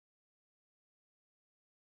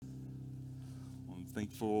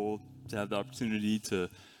Thankful to have the opportunity to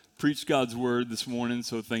preach God's word this morning.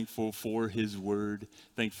 So thankful for his word.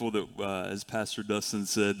 Thankful that, as Pastor Dustin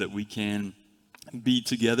said, that we can be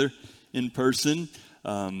together in person.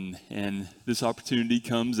 And this opportunity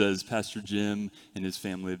comes as Pastor Jim and his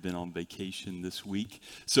family have been on vacation this week.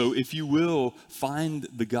 So if you will, find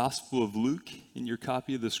the Gospel of Luke in your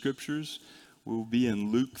copy of the scriptures. We'll be in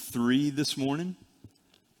Luke 3 this morning.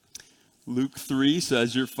 Luke 3. So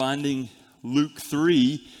as you're finding Luke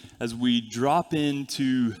 3, as we drop in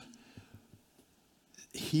to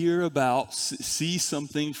hear about, see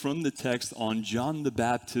something from the text on John the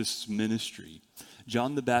Baptist's ministry.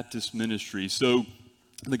 John the Baptist's ministry. So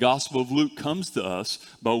the Gospel of Luke comes to us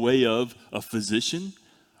by way of a physician,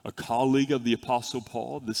 a colleague of the Apostle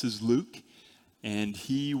Paul. This is Luke. And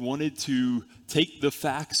he wanted to take the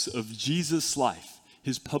facts of Jesus' life,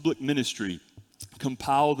 his public ministry,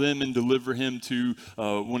 compile them and deliver him to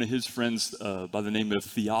one of his friends by the name of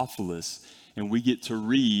Theophilus. And we get to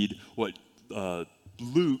read what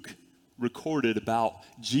Luke recorded about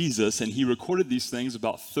Jesus. And he recorded these things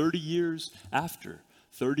about 30 years after.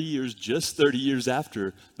 30 years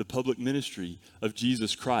after the public ministry of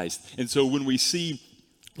Jesus Christ. And so when we see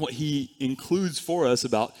what he includes for us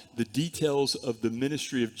about the details of the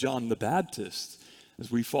ministry of John the Baptist,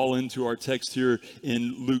 as we fall into our text here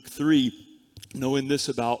in Luke 3, knowing this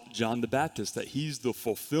about John the Baptist, that he's the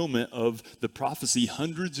fulfillment of the prophecy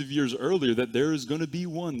hundreds of years earlier, that there is going to be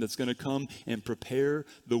one that's going to come and prepare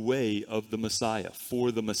the way of the Messiah, for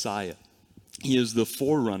the Messiah. He is the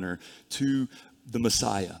forerunner to the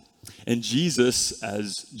Messiah. And Jesus,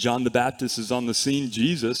 as John the Baptist is on the scene,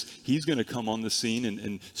 he's going to come on the scene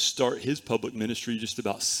and start his public ministry just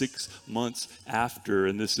about 6 months after.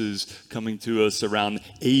 And this is coming to us around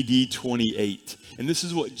AD 28. And this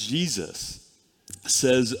is what Jesus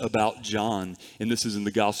says about John, and this is in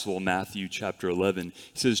the Gospel of Matthew chapter 11.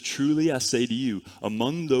 He says, "Truly I say to you,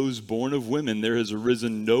 among those born of women, there has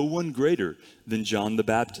arisen no one greater than John the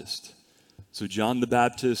Baptist." So John the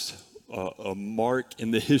Baptist, a mark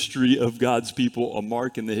in the history of God's people, a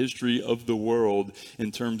mark in the history of the world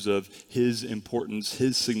in terms of his importance,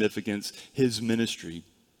 his significance, his ministry.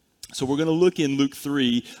 So we're going to look in Luke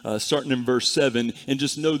 3, starting in verse 7, and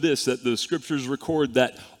just know this, that the scriptures record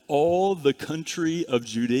that all the country of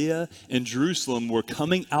Judea and Jerusalem were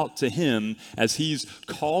coming out to him as he's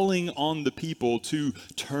calling on the people to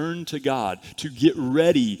turn to God, to get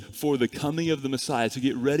ready for the coming of the Messiah, to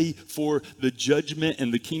get ready for the judgment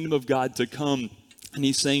and the kingdom of God to come. And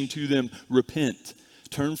he's saying to them, repent,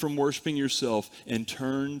 turn from worshiping yourself and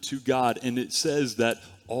turn to God. And it says that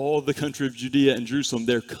all the country of Judea and Jerusalem,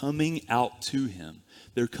 they're coming out to him.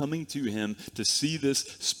 They're coming to him to see this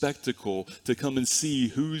spectacle, to come and see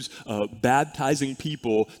who's baptizing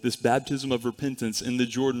people, this baptism of repentance in the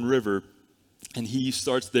Jordan River. And he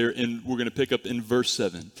starts there, and we're going to pick up in verse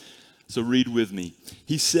 7. So read with me.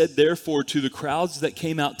 He said, therefore, to the crowds that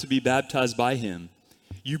came out to be baptized by him,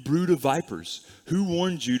 "You brood of vipers, who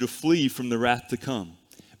warned you to flee from the wrath to come?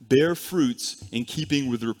 Bear fruits in keeping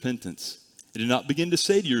with repentance. And do not begin to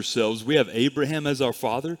say to yourselves, we have Abraham as our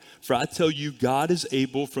father. For I tell you, God is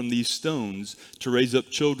able from these stones to raise up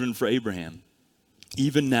children for Abraham.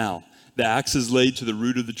 Even now, the axe is laid to the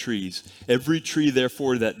root of the trees. Every tree,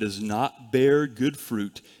 therefore, that does not bear good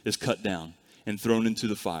fruit is cut down and thrown into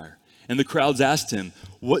the fire." And the crowds asked him,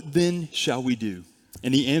 "What then shall we do?"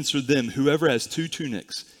 And he answered them, "Whoever has 2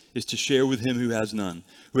 tunics is to share with him who has none.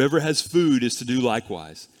 Whoever has food is to do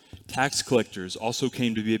likewise." Tax collectors also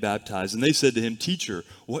came to be baptized, and they said to him, "Teacher,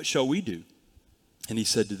 what shall we do?" And he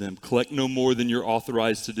said to them, "Collect no more than you're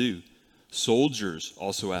authorized to do." Soldiers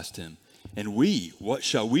also asked him, "And we, what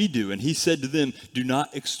shall we do?" And he said to them, "Do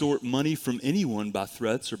not extort money from anyone by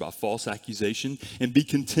threats or by false accusation, and be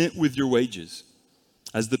content with your wages."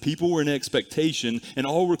 As the people were in expectation, and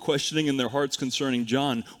all were questioning in their hearts concerning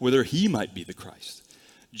John, whether he might be the Christ,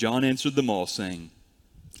 John answered them all, saying,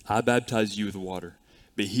 "I baptize you with water.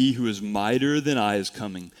 But he who is mightier than I is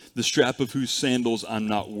coming, the strap of whose sandals I'm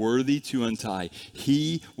not worthy to untie.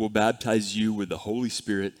 He will baptize you with the Holy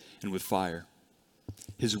Spirit and with fire.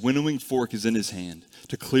 His winnowing fork is in his hand,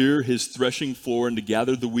 to clear his threshing floor and to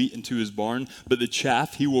gather the wheat into his barn, but the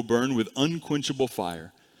chaff he will burn with unquenchable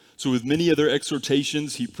fire." So with many other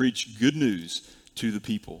exhortations, he preached good news to the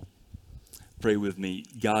people. Pray with me.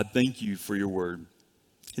 God, thank you for your word.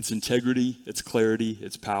 Its integrity, its clarity,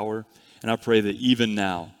 its power. And I pray that even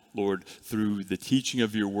now, Lord, through the teaching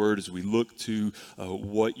of your word, as we look to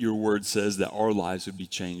what your word says, that our lives would be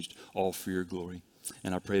changed, all for your glory.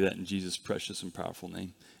 And I pray that in Jesus' precious and powerful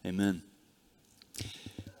name. Amen.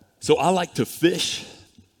 So I like to fish.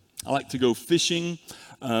 I like to go fishing.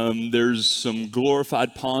 There's some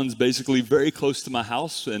glorified ponds basically very close to my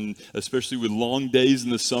house, and especially with long days in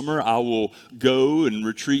the summer, I will go and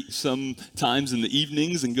retreat sometimes in the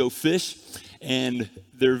evenings and go fish. And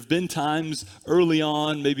there have been times early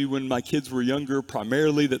on, maybe when my kids were younger,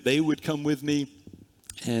 primarily, that they would come with me.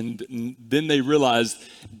 And then they realized,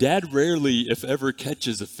 Dad rarely, if ever,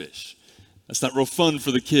 catches a fish. That's not real fun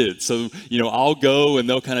for the kids. So, I'll go and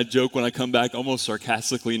they'll kind of joke when I come back, almost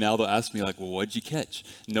sarcastically. Now they'll ask me like, well, what'd you catch?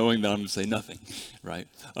 Knowing that I'm going to say nothing, right?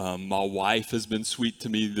 My wife has been sweet to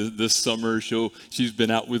me this summer. She's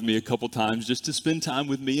been out with me a couple times just to spend time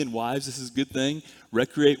with me. And wives, this is a good thing.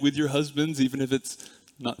 Recreate with your husbands, even if it's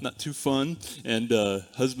not too fun. And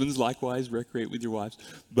husbands, likewise, recreate with your wives.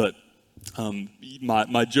 But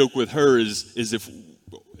my joke with her is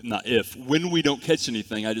when we don't catch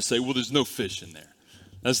anything, I just say, well, there's no fish in there.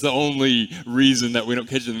 That's the only reason that we don't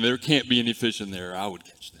catch them. There can't be any fish in there. I would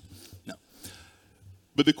catch them. No.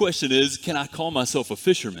 But the question is, can I call myself a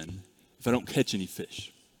fisherman if I don't catch any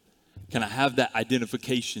fish? Can I have that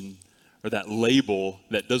identification or that label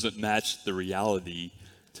that doesn't match the reality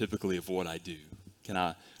typically of what I do? Can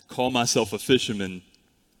I call myself a fisherman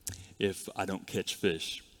if I don't catch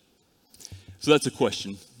fish? So that's a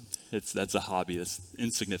question. That's a hobby. That's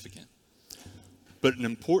insignificant. But an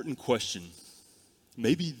important question,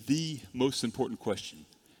 maybe the most important question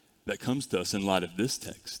that comes to us in light of this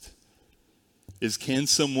text is, can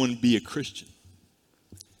someone be a Christian?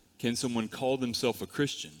 Can someone call themselves a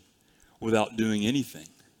Christian without doing anything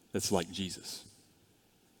that's like Jesus?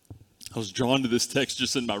 I was drawn to this text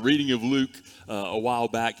just in my reading of Luke a while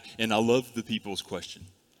back, and I love the people's question.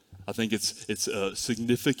 I think it's a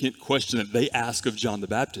significant question that they ask of John the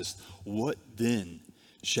Baptist. What then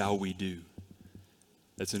shall we do?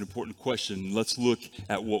 That's an important question. Let's look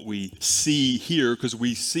at what we see here, because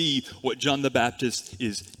we see what John the Baptist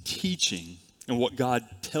is teaching, and what God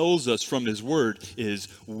tells us from his word is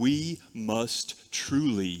we must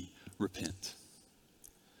truly repent.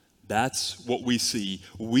 That's what we see.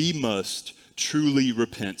 We must truly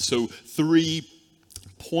repent. So 3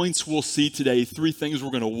 points we'll see today, 3 things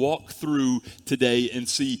we're going to walk through today and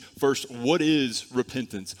see. First, what is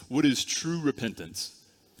repentance? What is true repentance?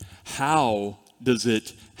 How does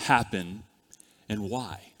it happen? And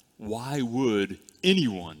why? Why would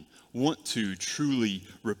anyone want to truly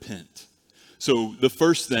repent? So the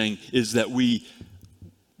first thing is that we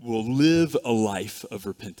will live a life of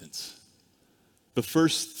repentance. The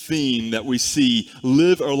first theme that we see,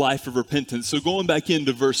 live our life of repentance. So going back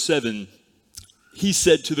into verse 7, he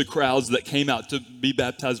said to the crowds that came out to be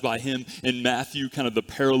baptized by him. In Matthew, kind of the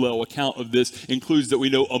parallel account of this includes that we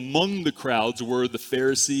know among the crowds were the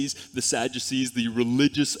Pharisees, the Sadducees, the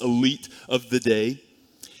religious elite of the day.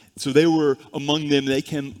 So they were among them. They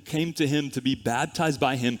came to him to be baptized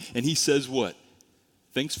by him. And he says what?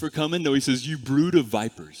 Thanks for coming? No, he says, you brood of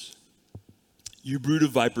vipers. You brood of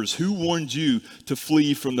vipers, who warned you to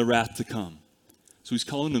flee from the wrath to come? So he's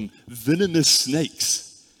calling them venomous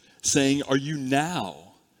snakes, saying, are you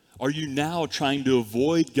now trying to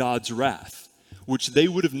avoid God's wrath? Which they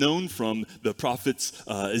would have known from the prophets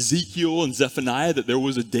Ezekiel and Zephaniah, that there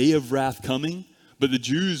was a day of wrath coming. But the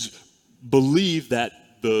Jews believed that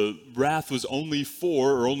the wrath was only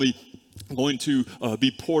going to be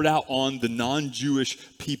poured out on the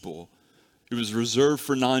non-Jewish people. It was reserved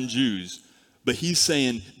for non-Jews. But he's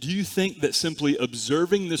saying, do you think that simply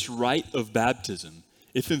observing this rite of baptism,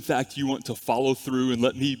 if in fact you want to follow through and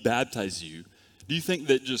let me baptize you, do you think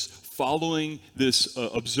that just following this,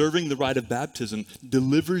 observing the rite of baptism,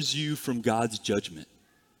 delivers you from God's judgment?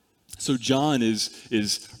 So John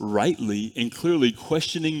is rightly and clearly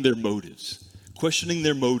questioning their motives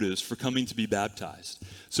for coming to be baptized.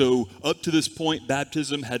 So up to this point,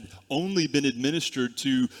 baptism had only been administered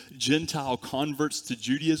to Gentile converts to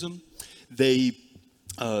Judaism.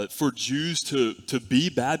 For Jews to be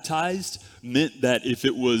baptized meant that if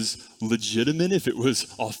it was legitimate, if it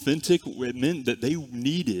was authentic, it meant that they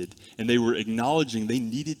needed, and they were acknowledging they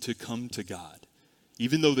needed to come to God.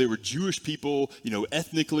 Even though they were Jewish people,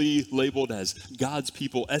 ethnically labeled as God's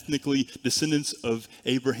people, ethnically descendants of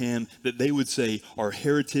Abraham, that they would say our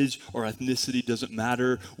heritage, our ethnicity doesn't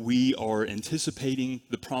matter. We are anticipating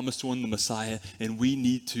the promised one, the Messiah, and we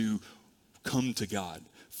need to come to God.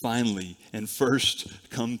 Finally, and first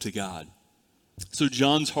come to God. So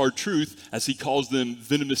John's hard truth, as he calls them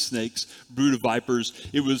venomous snakes, brood of vipers,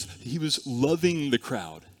 he was loving the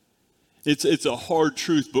crowd. It's a hard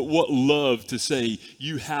truth, but what love to say,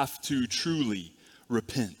 you have to truly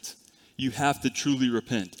repent. You have to truly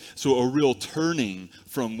repent. So a real turning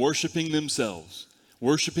from worshiping themselves,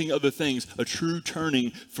 worshiping other things, a true turning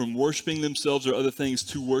from worshiping themselves or other things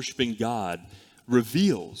to worshiping God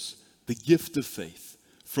reveals the gift of faith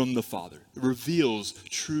from the Father. It reveals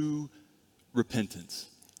true repentance.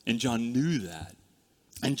 And John knew that.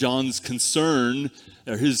 And John's concern,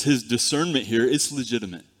 or his discernment here, is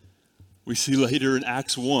legitimate. We see later in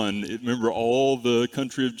Acts 1, remember all the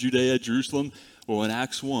country of Judea, Jerusalem? Well, in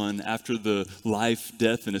Acts 1, after the life,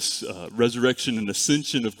 death, and resurrection and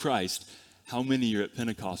ascension of Christ, how many are at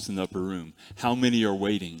Pentecost in the upper room? How many are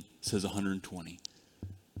waiting? It says 120.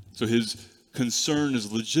 So his concern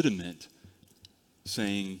is legitimate,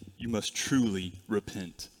 saying you must truly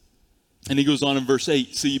repent. And he goes on in verse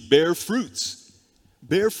 8, see, bear fruits.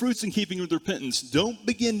 Bear fruits in keeping with repentance. Don't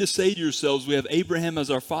begin to say to yourselves, we have Abraham as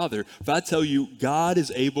our father. If I tell you, God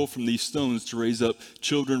is able from these stones to raise up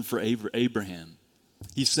children for Abraham.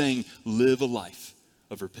 He's saying, live a life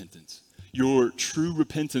of repentance. Your true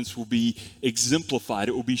repentance will be exemplified.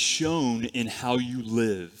 It will be shown in how you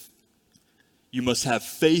live. You must have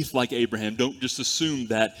faith like Abraham. Don't just assume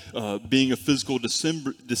that being a physical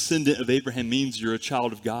descendant of Abraham means you're a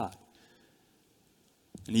child of God.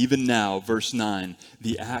 And even now, verse 9,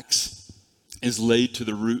 the axe is laid to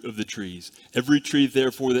the root of the trees. Every tree,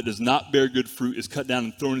 therefore, that does not bear good fruit is cut down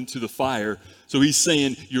and thrown into the fire. So he's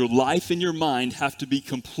saying your life and your mind have to be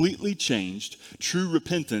completely changed, true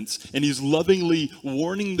repentance, and he's lovingly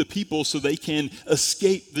warning the people so they can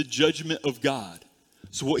escape the judgment of God.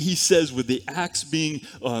 So what he says with the axe being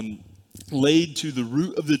laid to the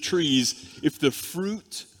root of the trees, if the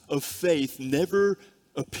fruit of faith never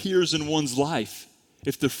appears in one's life,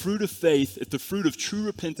 if the fruit of faith, if the fruit of true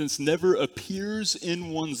repentance never appears in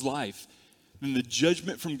one's life, then the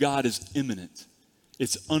judgment from God is imminent.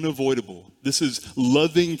 It's unavoidable. This is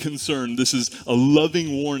loving concern. This is a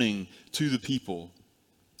loving warning to the people.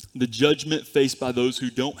 The judgment faced by those who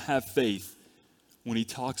don't have faith, when he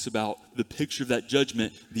talks about the picture of that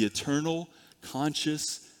judgment, the eternal,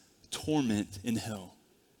 conscious torment in hell.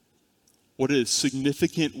 What a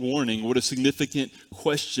significant warning, what a significant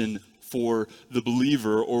question for the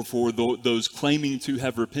believer or for those claiming to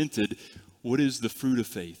have repented. What is the fruit of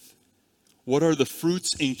faith? What are the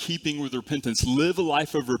fruits in keeping with repentance? Live a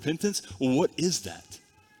life of repentance? Well, what is that?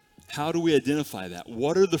 How do we identify that?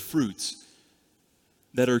 What are the fruits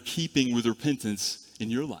that are keeping with repentance in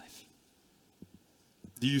your life?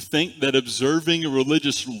 Do you think that observing a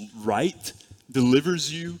religious rite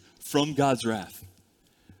delivers you from God's wrath?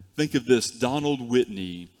 Think of this. Donald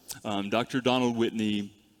Whitney, Dr. Donald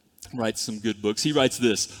Whitney, writes some good books. He writes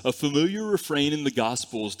this: a familiar refrain in the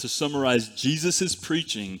Gospels to summarize Jesus'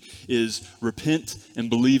 preaching is repent and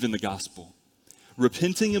believe in the gospel.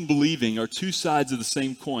 Repenting and believing are two sides of the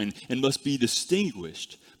same coin and must be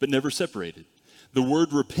distinguished, but never separated. The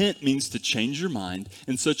word repent means to change your mind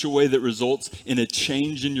in such a way that results in a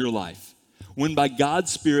change in your life. When by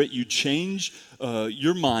God's Spirit you change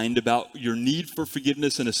your mind about your need for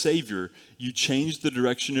forgiveness and a Savior, you change the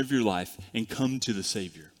direction of your life and come to the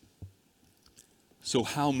Savior. So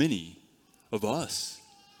how many of us,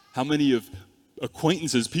 how many of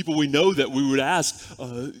acquaintances, people we know that we would ask,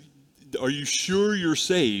 are you sure you're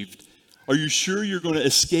saved? Are you sure you're going to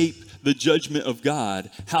escape the judgment of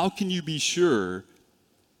God? How can you be sure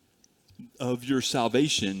of your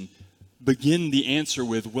salvation? Begin the answer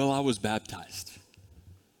with, well, I was baptized.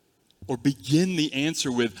 Or begin the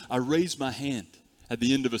answer with, I raised my hand at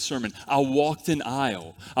the end of a sermon. I walked an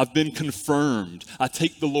aisle. I've been confirmed. I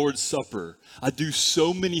take the Lord's Supper. I do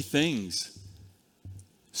so many things.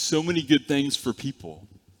 So many good things for people.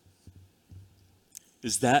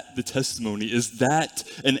 Is that the testimony? Is that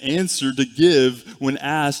an answer to give when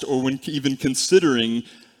asked or when even considering,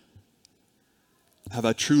 have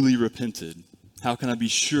I truly repented? How can I be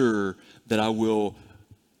sure that I will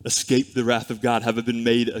escape the wrath of God? Have I been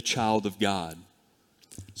made a child of God?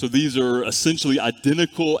 So these are essentially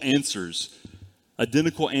identical answers.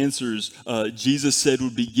 Identical answers Jesus said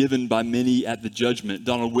would be given by many at the judgment.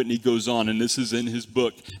 Donald Whitney goes on, and this is in his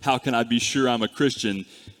book, How Can I Be Sure I'm a Christian?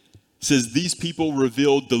 Says these people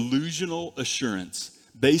reveal delusional assurance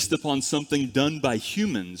based upon something done by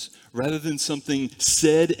humans rather than something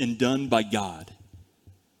said and done by God.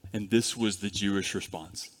 And this was the Jewish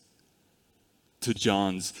response to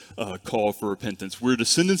John's call for repentance. We're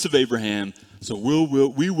descendants of Abraham, so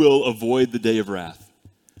we will avoid the day of wrath.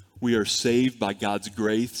 We are saved by God's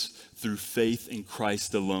grace through faith in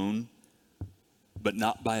Christ alone, but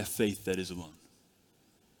not by a faith that is alone.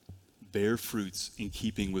 Bear fruits in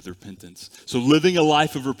keeping with repentance. So living a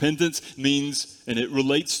life of repentance means, and it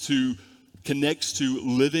connects to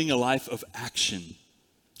living a life of action.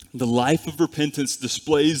 The life of repentance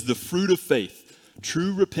displays the fruit of faith.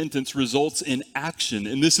 True repentance results in action.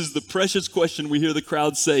 And this is the precious question we hear the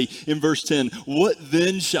crowd say in verse 10, what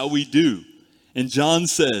then shall we do? And John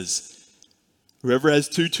says, whoever has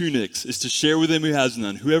 2 tunics is to share with him who has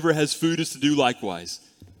none. Whoever has food is to do likewise.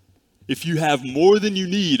 If you have more than you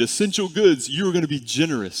need, essential goods, you are going to be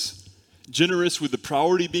generous. Generous with the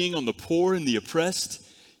priority being on the poor and the oppressed.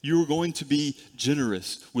 You are going to be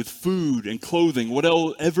generous with food and clothing,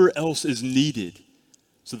 whatever else is needed.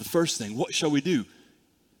 So the first thing, what shall we do?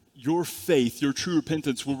 Your faith, your true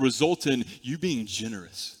repentance will result in you being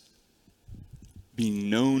generous. Being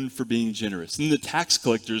known for being generous. And the tax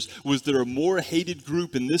collectors, was there a more hated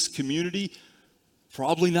group in this community?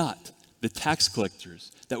 Probably not. The tax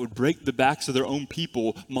collectors that would break the backs of their own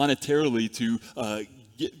people monetarily to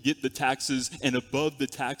get the taxes and above the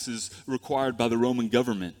taxes required by the Roman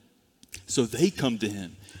government. So they come to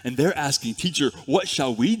him and they're asking, teacher, what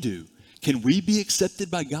shall we do? Can we be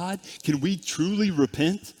accepted by God? Can we truly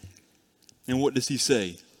repent? And what does he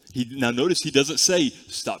say? Now notice he doesn't say,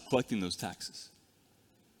 stop collecting those taxes.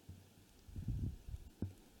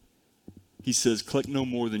 He says, collect no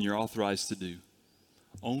more than you're authorized to do.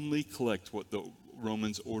 Only collect what the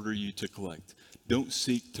Romans order you to collect. Don't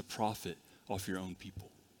seek to profit off your own people.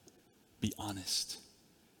 Be honest.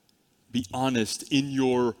 Be honest in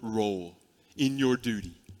your role, in your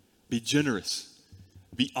duty. Be generous.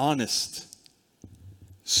 Be honest.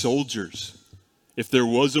 Soldiers. If there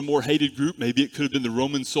was a more hated group, maybe it could have been the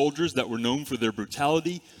Roman soldiers that were known for their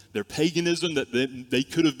brutality, their paganism, that they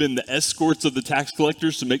could have been the escorts of the tax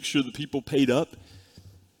collectors to make sure the people paid up.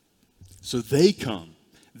 So they come.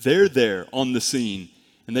 They're there on the scene.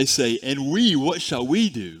 And they say, and we, what shall we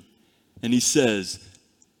do? And he says,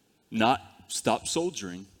 not stop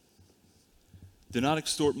soldiering. Do not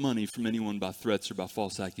extort money from anyone by threats or by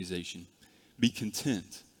false accusation. Be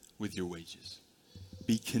content with your wages.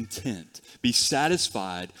 Be content. Be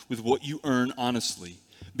satisfied with what you earn honestly.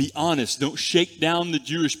 Be honest. Don't shake down the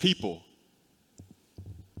Jewish people.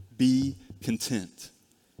 Be content.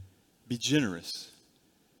 Be generous.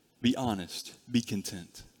 Be honest. Be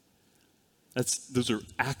content. Those are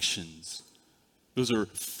actions. Those are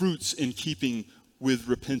fruits in keeping with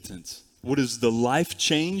repentance. What is the life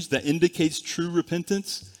change that indicates true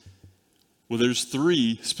repentance? Well, there's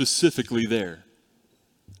 3 specifically there.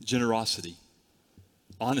 Generosity,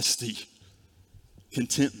 honesty,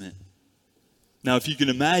 contentment. Now, if you can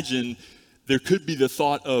imagine, there could be the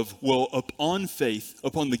thought of, well, upon faith,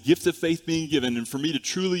 upon the gift of faith being given, and for me to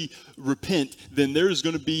truly repent, then there's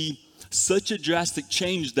going to be such a drastic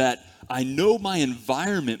change that I know my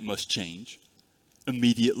environment must change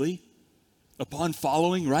immediately. Upon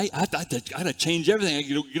following, right? I got to change everything. I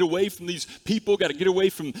got to get away from these people. Got to get away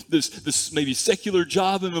from this maybe secular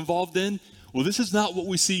job I'm involved in. Well, this is not what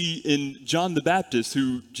we see in John the Baptist,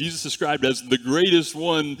 who Jesus described as the greatest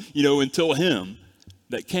one, until him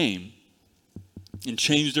that came and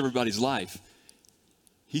changed everybody's life.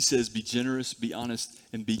 He says, be generous, be honest,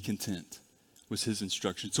 and be content was his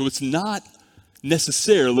instruction. So it's not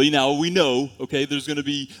necessarily, now we know, okay, there's going to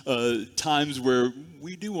be times where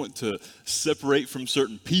we do want to separate from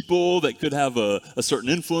certain people that could have a certain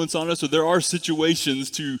influence on us, so there are situations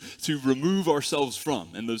to remove ourselves from,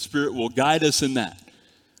 and the Spirit will guide us in that.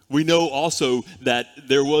 We know also that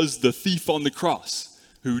there was the thief on the cross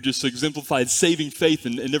who just exemplified saving faith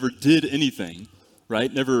and never did anything,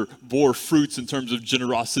 right? Never bore fruits in terms of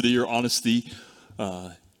generosity or honesty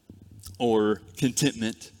or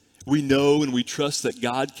contentment. We know and we trust that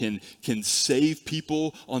God can save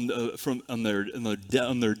people on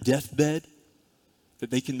their deathbed,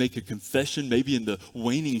 that they can make a confession maybe in the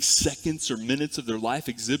waning seconds or minutes of their life,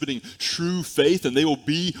 exhibiting true faith, and they will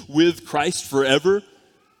be with Christ forever.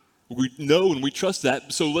 We know and we trust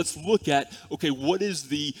that. So let's look at, okay, what is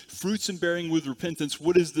the fruits in bearing with repentance?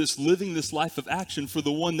 What is this living this life of action for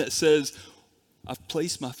the one that says, I've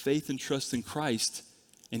placed my faith and trust in Christ,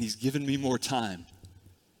 and he's given me more time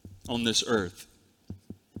on this earth?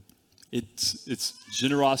 It's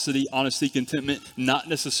generosity, honesty, contentment, not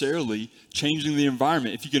necessarily changing the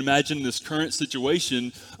environment. If you can imagine this current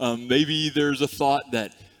situation, maybe there's a thought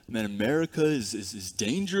that, man, America is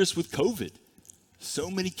dangerous with COVID.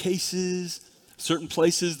 So many cases, certain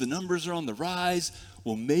places, the numbers are on the rise.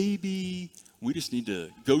 Well, maybe we just need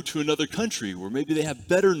to go to another country where maybe they have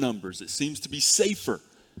better numbers. It seems to be safer.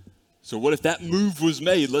 So what if that move was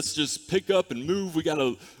made? Let's just pick up and move. We got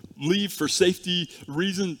to leave for safety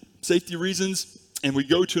reasons, and we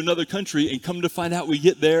go to another country, and come to find out we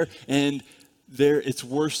get there, and there it's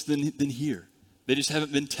worse than here. They just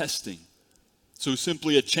haven't been testing. So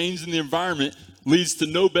simply a change in the environment leads to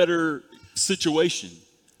no better situation.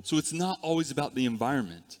 So it's not always about the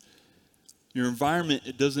environment. Your environment,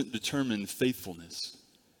 it doesn't determine faithfulness.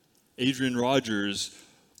 Adrian Rogers,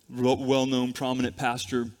 well-known prominent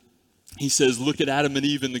pastor, He says, look at Adam and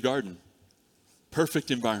Eve in the garden.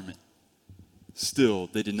 Perfect environment. Still,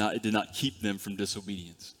 it did not keep them from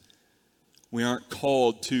disobedience. We aren't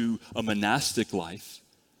called to a monastic life.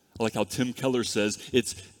 Like how Tim Keller says,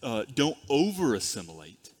 it's don't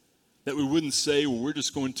over-assimilate. That we wouldn't say, well, we're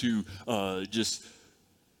just going to just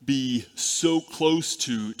be so close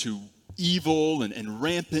to evil and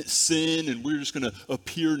rampant sin, and we're just going to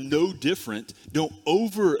appear no different. Don't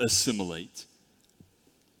over-assimilate,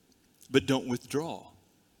 but don't withdraw.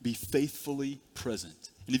 Be faithfully present.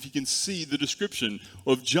 And if you can see the description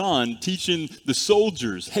of John teaching the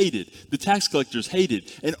soldiers hated, the tax collectors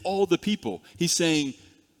hated, and all the people, he's saying,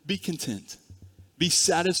 be content. Be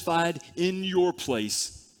satisfied in your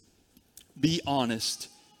place. Be honest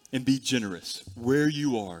and be generous where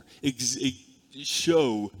you are.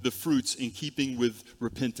 Show the fruits in keeping with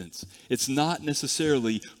repentance. It's not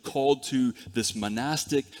necessarily called to this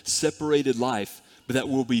monastic, separated life, but that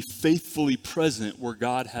will be faithfully present where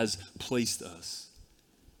God has placed us.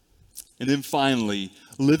 And then finally,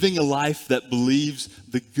 living a life that believes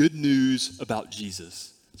the good news about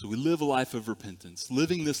Jesus. So we live a life of repentance,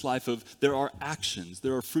 living this life of there are actions,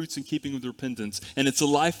 there are fruits in keeping with repentance, and it's a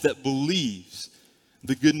life that believes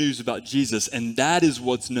the good news about Jesus, and that is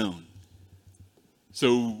what's known.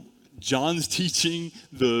 So John's teaching,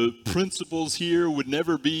 the principles here would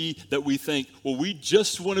never be that we think, well, we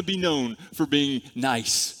just want to be known for being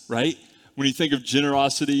nice, right? When you think of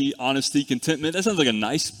generosity, honesty, contentment, that sounds like a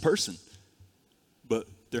nice person. But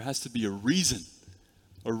there has to be a reason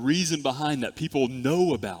behind that people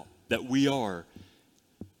know about, that we are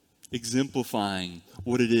exemplifying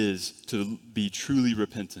what it is to be truly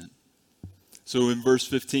repentant. So in verse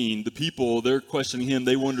 15, the people, they're questioning him.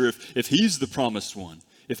 They wonder if he's the promised one,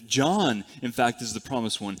 if John, in fact, is the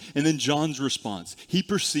promised one. And then John's response, he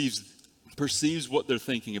perceives what they're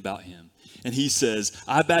thinking about him. And he says,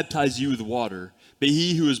 I baptize you with water, but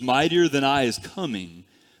he who is mightier than I is coming,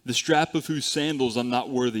 the strap of whose sandals I'm not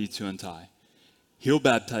worthy to untie. He'll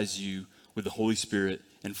baptize you with the Holy Spirit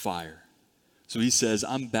and fire. So he says,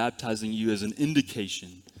 I'm baptizing you as an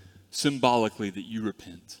indication, symbolically, that you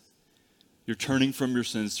repent. You're turning from your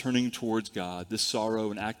sins, turning towards God, this sorrow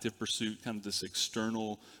and active pursuit, kind of this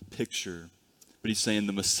external picture. But he's saying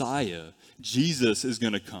the Messiah, Jesus, is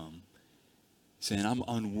going to come. He's saying, I'm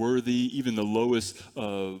unworthy, even the lowest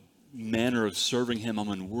manner of serving him, I'm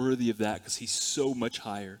unworthy of that because he's so much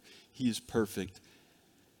higher. He is perfect.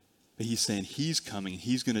 But he's saying he's coming.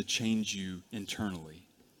 He's going to change you internally.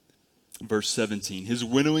 Verse 17, his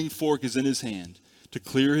winnowing fork is in his hand to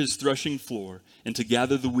clear his threshing floor and to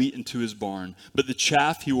gather the wheat into his barn. But the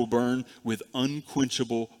chaff he will burn with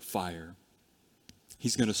unquenchable fire.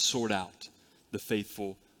 He's going to sort out the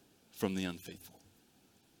faithful from the unfaithful.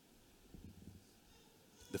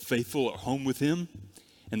 The faithful are home with him,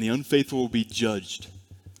 and the unfaithful will be judged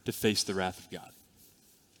to face the wrath of God.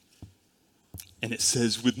 And it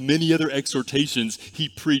says, with many other exhortations, he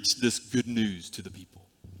preached this good news to the people.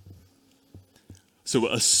 So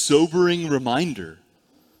a sobering reminder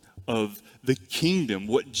of the kingdom,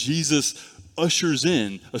 what Jesus ushers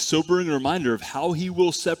in, a sobering reminder of how he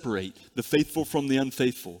will separate the faithful from the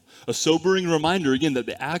unfaithful. A sobering reminder, again, that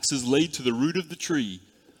the axe is laid to the root of the tree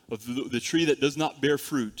that does not bear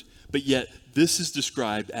fruit, but yet this is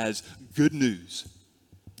described as good news.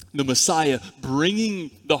 The Messiah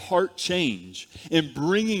bringing the heart change and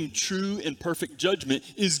bringing true and perfect judgment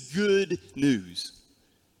is good news.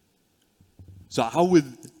 So I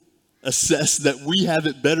would assess that we have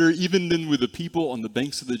it better even than with the people on the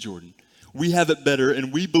banks of the Jordan. We have it better,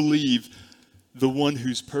 and we believe the one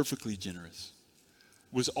who's perfectly generous,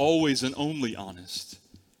 was always and only honest,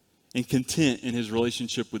 and content in his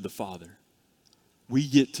relationship with the Father. We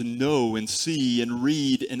get to know and see and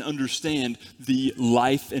read and understand the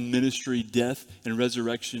life and ministry, death and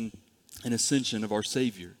resurrection and ascension of our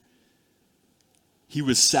Savior. He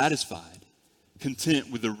was satisfied, content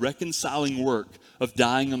with the reconciling work of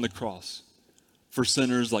dying on the cross for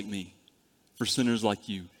sinners like me, for sinners like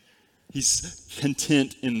you. He's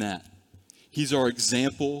content in that. He's our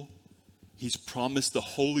example. He's promised the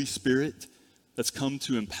Holy Spirit that's come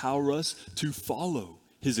to empower us to follow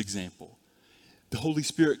his example. The Holy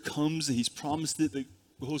Spirit comes, and he's promised it. The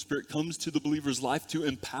Holy Spirit comes to the believer's life to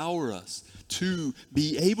empower us to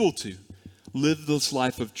be able to live this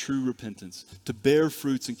life of true repentance, to bear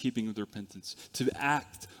fruits in keeping with repentance, to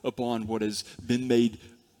act upon what has been made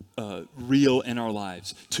real in our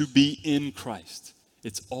lives, to be in Christ.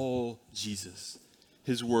 It's all Jesus,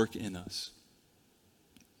 his work in us.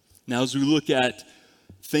 Now, as we look at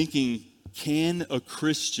thinking, can a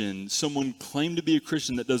Christian, someone claim to be a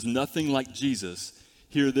Christian that does nothing like Jesus,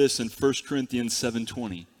 hear this in 1 Corinthians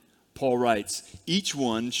 7:20. Paul writes, each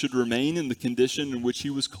one should remain in the condition in which he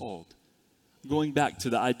was called. Going back to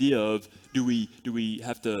the idea of, do we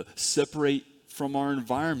have to separate from our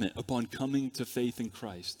environment upon coming to faith in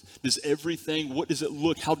Christ? What does it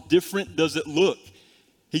look? How different does it look?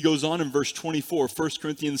 He goes on in verse 24, 1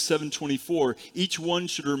 Corinthians 7:24, each one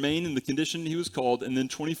should remain in the condition he was called, and then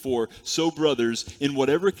 24, so brothers, in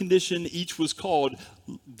whatever condition each was called,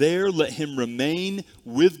 there let him remain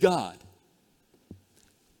with God.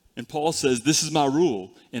 And Paul says, this is my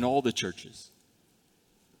rule in all the churches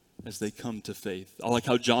as they come to faith. I like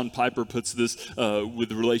how John Piper puts this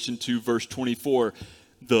with relation to verse 24,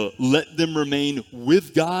 the let them remain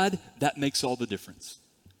with God, that makes all the difference.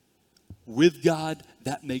 With God,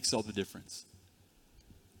 that makes all the difference.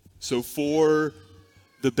 So for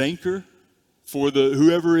the banker, for the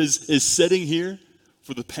whoever is sitting here,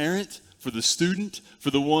 for the parent, for the student,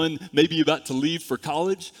 for the one maybe about to leave for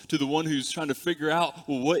college, to the one who's trying to figure out,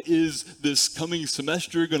 well, what is this coming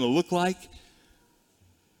semester going to look like?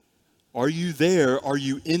 Are you there? Are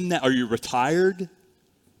you in that? Are you retired?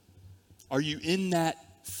 Are you in that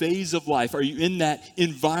phase of life? Are you in that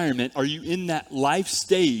environment? Are you in that life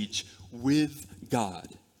stage with God?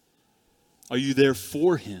 Are you there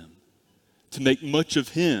for him, to make much of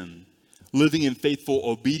him, living in faithful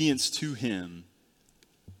obedience to him?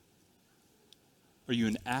 Are you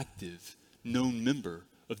an active, known member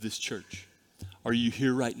of this church? Are you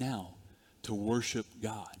here right now to worship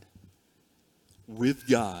God? With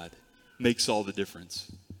God makes all the difference.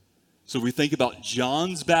 So we think about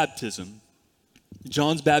John's baptism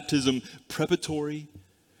preparatory,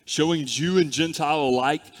 showing Jew and Gentile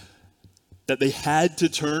alike that they had to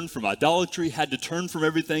turn from idolatry, had to turn from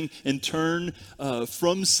everything and turn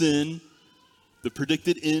from sin, the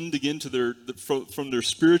predicted end again to from their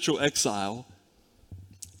spiritual exile,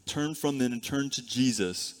 turn from them and turn to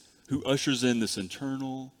Jesus, who ushers in this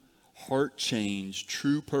internal heart change,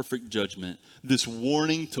 true perfect judgment, this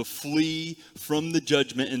warning to flee from the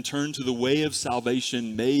judgment and turn to the way of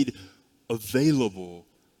salvation made available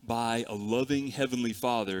by a loving Heavenly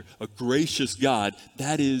Father, a gracious God.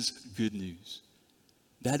 That is good news.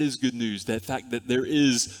 That is good news. That fact that there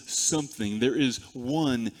is something, there is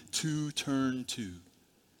one to turn to.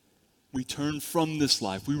 We turn from this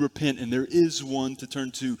life, we repent, and there is one to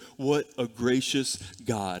turn to. What a gracious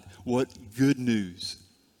God. What good news.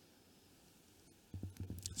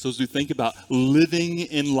 So as we think about living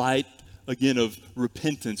in light, again, of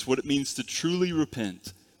repentance, what it means to truly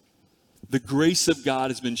repent, the grace of God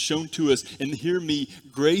has been shown to us. And hear me,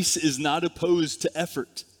 grace is not opposed to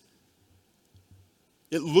effort.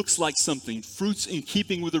 It looks like something, fruits in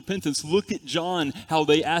keeping with repentance. Look at John, how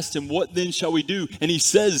they asked him, what then shall we do? And he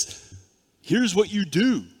says, here's what you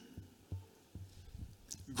do.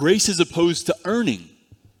 Grace is opposed to earning.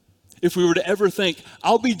 If we were to ever think,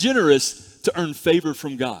 I'll be generous to earn favor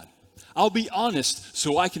from God. I'll be honest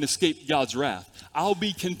so I can escape God's wrath. I'll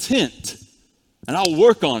be content and I'll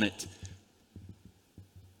work on it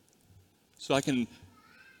so I can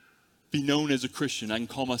be known as a Christian. I can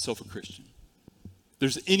call myself a Christian.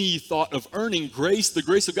 There's any thought of earning grace, the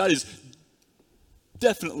grace of God is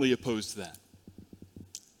definitely opposed to that.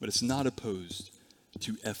 But it's not opposed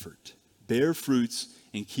to effort. Bear fruits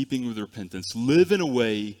in keeping with repentance. Live in a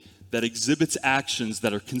way that exhibits actions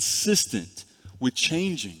that are consistent with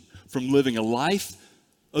changing from living a life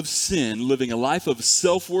of sin, living a life of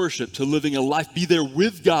self-worship, to living a life, be there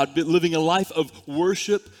with God, but living a life of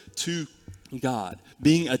worship to God,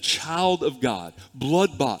 being a child of God,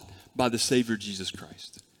 blood-bought by the Savior Jesus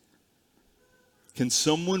Christ. Can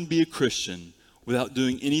someone be a Christian without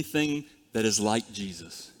doing anything that is like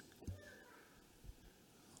Jesus?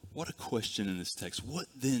 What a question in this text. What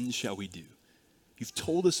then shall we do? You've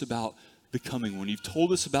told us about the coming one. You've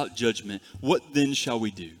told us about judgment. What then shall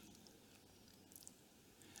we do?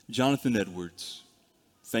 Jonathan Edwards,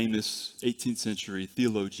 famous 18th century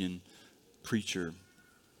theologian, preacher,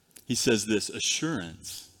 he says this: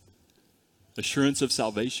 assurance of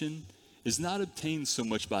salvation is not obtained so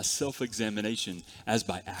much by self-examination as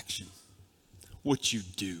by action. What you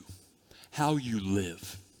do, how you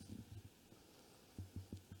live.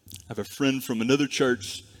 I have a friend from another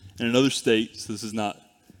church in another state, so this is not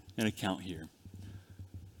an account here,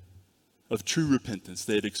 of true repentance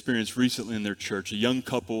they had experienced recently in their church. A young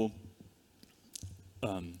couple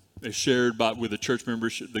is shared with a church member,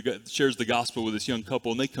 shares the gospel with this young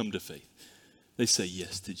couple, and they come to faith. They say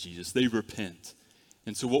yes to Jesus. They repent.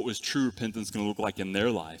 And so what was true repentance going to look like in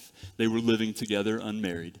their life? They were living together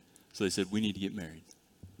unmarried. So they said, we need to get married.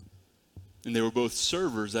 And they were both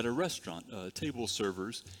servers at a restaurant, table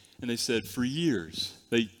servers. And they said, for years,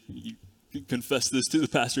 confessed this to the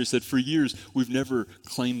pastor. He said, for years, we've never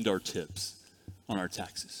claimed our tips on our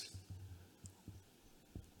taxes.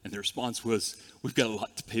 And the response was, we've got a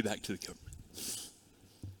lot to pay back to the government.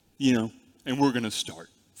 You know, and we're going to start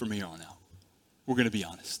from here on out. We're going to be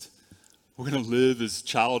honest. We're going to live as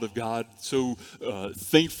child of God, so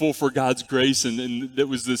thankful for God's grace. And it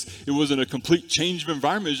wasn't a complete change of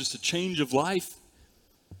environment, it was just a change of life.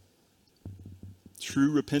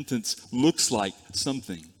 True repentance looks like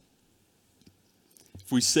something.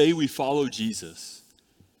 If we say we follow Jesus,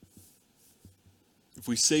 if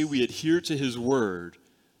we say we adhere to his word,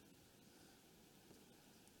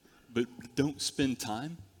 but don't spend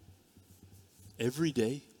time every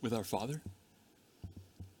day with our Father,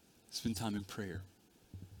 spend time in prayer.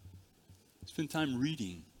 Spend time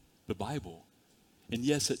reading the Bible. And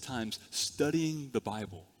yes, at times, studying the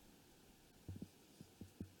Bible.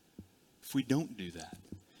 If we don't do that,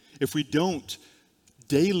 if we don't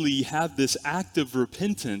daily have this act of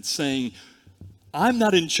repentance saying, I'm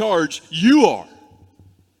not in charge, you are.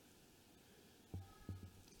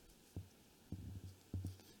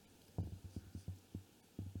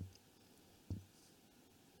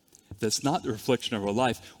 That's not the reflection of our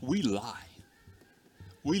life. We lie.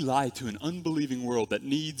 We lie to an unbelieving world that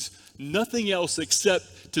needs nothing else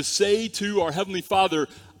except to say to our Heavenly Father,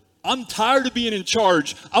 I'm tired of being in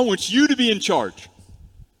charge. I want you to be in charge.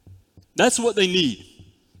 That's what they need.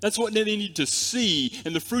 That's what they need to see.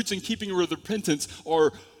 And the fruits in keeping with repentance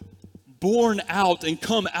are born out and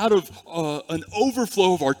come out of an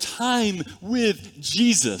overflow of our time with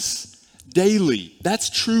Jesus daily. That's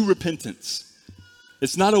true repentance.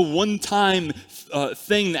 It's not a one-time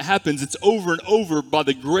thing that happens. It's over and over by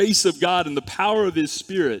the grace of God and the power of his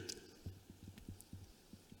Spirit.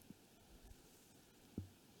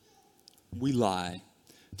 We lie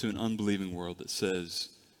to an unbelieving world that says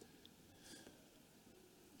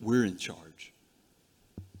we're in charge.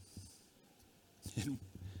 And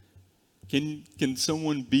can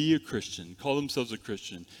someone be a Christian, call themselves a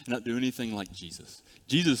Christian, and not do anything like Jesus?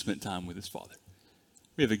 Jesus spent time with his Father.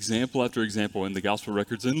 We have example after example in the gospel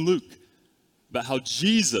records in Luke about how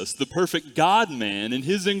Jesus, the perfect God-man in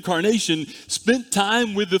his incarnation, spent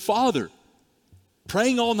time with the Father,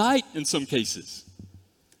 praying all night in some cases,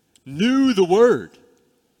 knew the Word.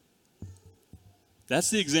 That's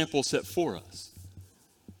the example set for us.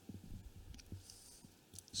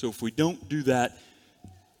 So if we don't do that,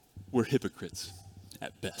 we're hypocrites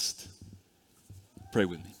at best. Pray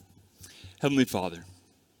with me. Heavenly Father,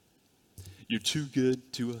 you're too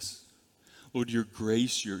good to us. Lord, your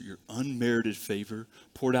grace, your unmerited favor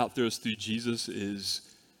poured out through us through Jesus is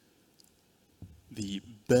the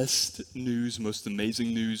best news, most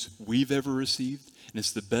amazing news we've ever received. And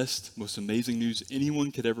it's the best, most amazing news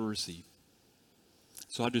anyone could ever receive.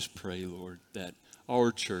 So I just pray, Lord, that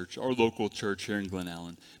our church, our local church here in Glen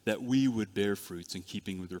Allen, that we would bear fruits in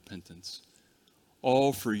keeping with repentance.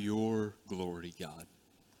 All for your glory, God.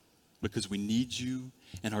 Because we need you,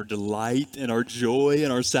 and our delight and our joy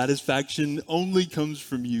and our satisfaction only comes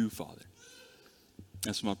from you, Father.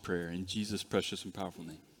 That's my prayer in Jesus' precious and powerful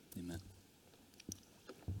name. Amen.